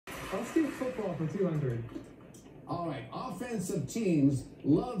Let's do football for 200. All right, offensive teams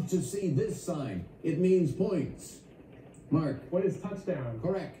love to see this sign. It means points. Mark. What is touchdown?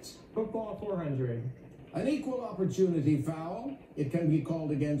 Correct. Football 400. An equal opportunity foul. It can be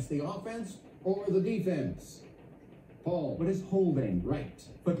called against the offense or the defense. Paul. What is holding? Right.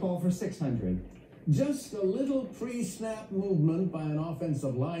 Football for 600. Just a little pre-snap movement by an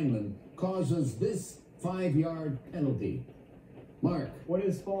offensive lineman causes this 5-yard penalty. Mark. What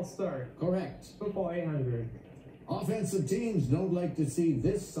is false start? Correct. Football 800. Offensive teams don't like to see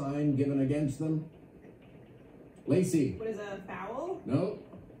this sign given against them. Lacey. What is a foul? No.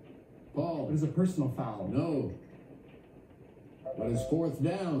 Paul. What is a personal foul? No. What is fourth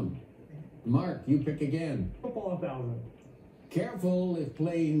down? Mark, you pick again. Football 1,000. Careful if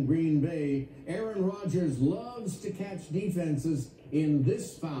playing Green Bay. Aaron Rodgers loves to catch defenses in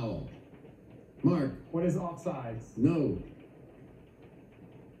this foul. Mark. What is offsides? No.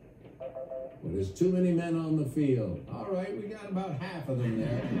 What is too many men on the field? All right, we got about half of them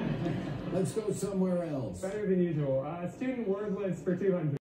there. Let's go somewhere else. Better than usual. Student word list for 200.